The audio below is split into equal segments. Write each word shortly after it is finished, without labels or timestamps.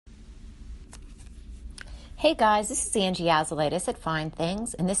Hey guys, this is Angie Yazulaitis at Find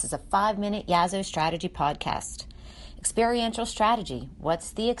Things, and this is a 5-minute Yazo strategy podcast. Experiential strategy.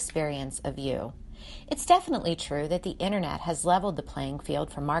 What's the experience of you? It's definitely true that the internet has leveled the playing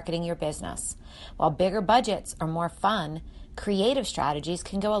field for marketing your business. While bigger budgets are more fun, creative strategies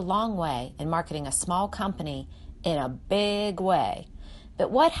can go a long way in marketing a small company in a big way. But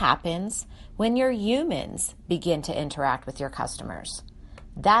what happens when your humans begin to interact with your customers?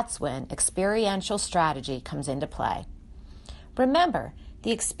 That's when experiential strategy comes into play. Remember,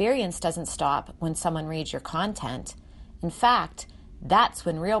 the experience doesn't stop when someone reads your content. In fact, that's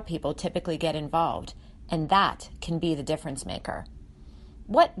when real people typically get involved, and that can be the difference maker.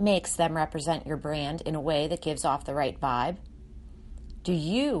 What makes them represent your brand in a way that gives off the right vibe? Do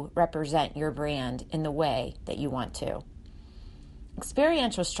you represent your brand in the way that you want to?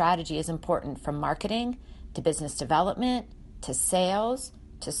 Experiential strategy is important from marketing to business development to sales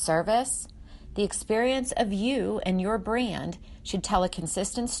to service. The experience of you and your brand should tell a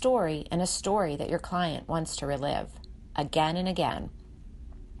consistent story and a story that your client wants to relive again and again.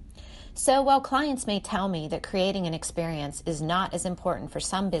 So while clients may tell me that creating an experience is not as important for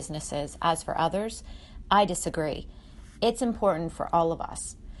some businesses as for others, I disagree. It's important for all of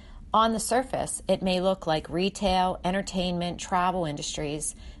us. On the surface, it may look like retail, entertainment, travel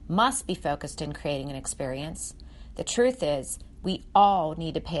industries must be focused in creating an experience. The truth is, we all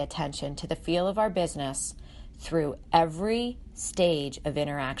need to pay attention to the feel of our business through every stage of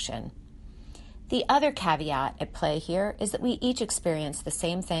interaction. The other caveat at play here is that we each experience the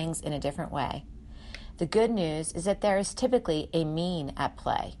same things in a different way. The good news is that there is typically a mean at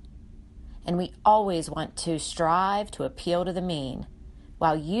play, and we always want to strive to appeal to the mean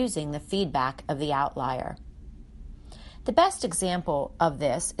while using the feedback of the outlier. The best example of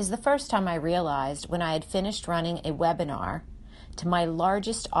this is the first time I realized when I had finished running a webinar to my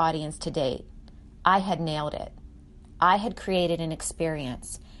largest audience to date. I had nailed it. I had created an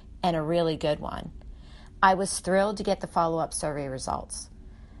experience, and a really good one. I was thrilled to get the follow-up survey results.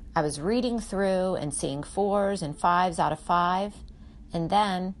 I was reading through and seeing 4s and 5s out of 5, and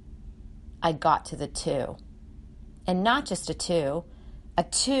then I got to the 2. And not just a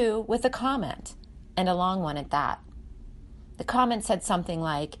 2 with a comment, and a long one at that. The comment said something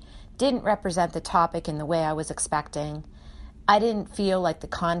like, didn't represent the topic in the way I was expecting. I didn't feel like the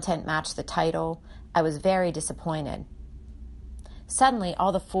content matched the title. I was very disappointed. Suddenly,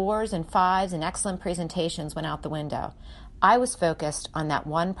 all the 4s and 5s and excellent presentations went out the window. I was focused on that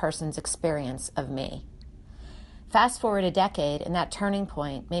one person's experience of me. Fast forward a decade, and that turning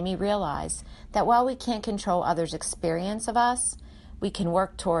point made me realize that while we can't control others' experience of us, we can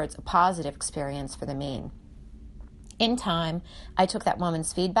work towards a positive experience for the mean. In time, I took that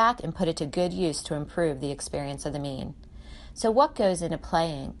woman's feedback and put it to good use to improve the experience of the mean. So what goes into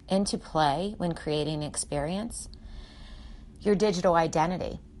play when creating an experience? Your digital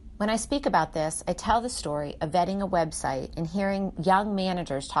identity. When I speak about this, I tell the story of vetting a website and hearing young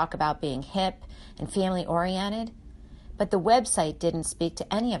managers talk about being hip and family-oriented, but the website didn't speak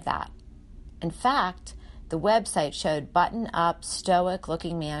to any of that. In fact, the website showed button-up,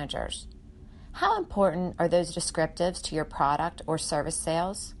 stoic-looking managers. How important are those descriptives to your product or service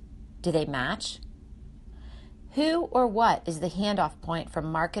sales? Do they match? Who or what is the handoff point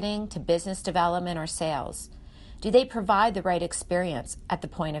from marketing to business development or sales? Do they provide the right experience at the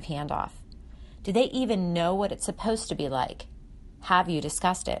point of handoff? Do they even know what it's supposed to be like? Have you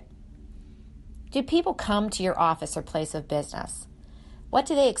discussed it? Do people come to your office or place of business? What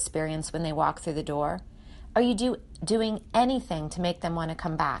do they experience when they walk through the door? Are you doing anything to make them want to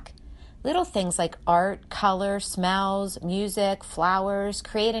come back? Little things like art, color, smells, music, flowers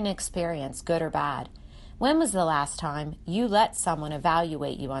create an experience, good or bad. When was the last time you let someone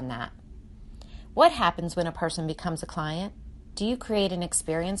evaluate you on that? What happens when a person becomes a client? Do you create an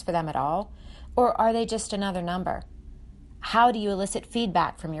experience for them at all? Or are they just another number? How do you elicit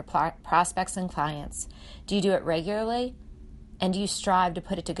feedback from your prospects and clients? Do you do it regularly? And do you strive to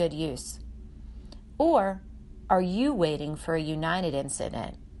put it to good use? Or are you waiting for a United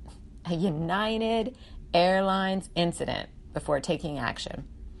Airlines incident before taking action?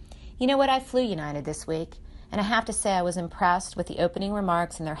 You know what? I flew United this week, and I have to say I was impressed with the opening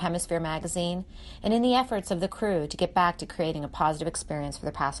remarks in their Hemisphere magazine and in the efforts of the crew to get back to creating a positive experience for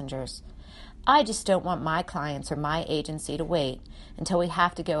their passengers. I just don't want my clients or my agency to wait until we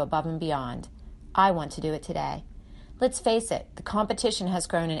have to go above and beyond. I want to do it today. Let's face it, the competition has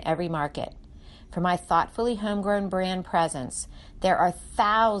grown in every market. For my thoughtfully homegrown brand presence, there are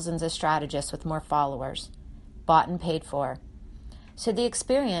thousands of strategists with more followers, bought and paid for. So the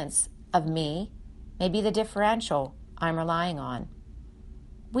experience of me may be the differential I'm relying on.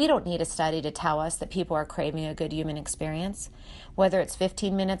 We don't need a study to tell us that people are craving a good human experience, whether it's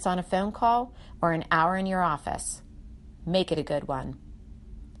 15 minutes on a phone call or an hour in your office. Make it a good one.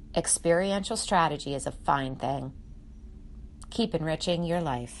 Experiential strategy is a fine thing. Keep enriching your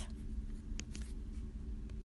life.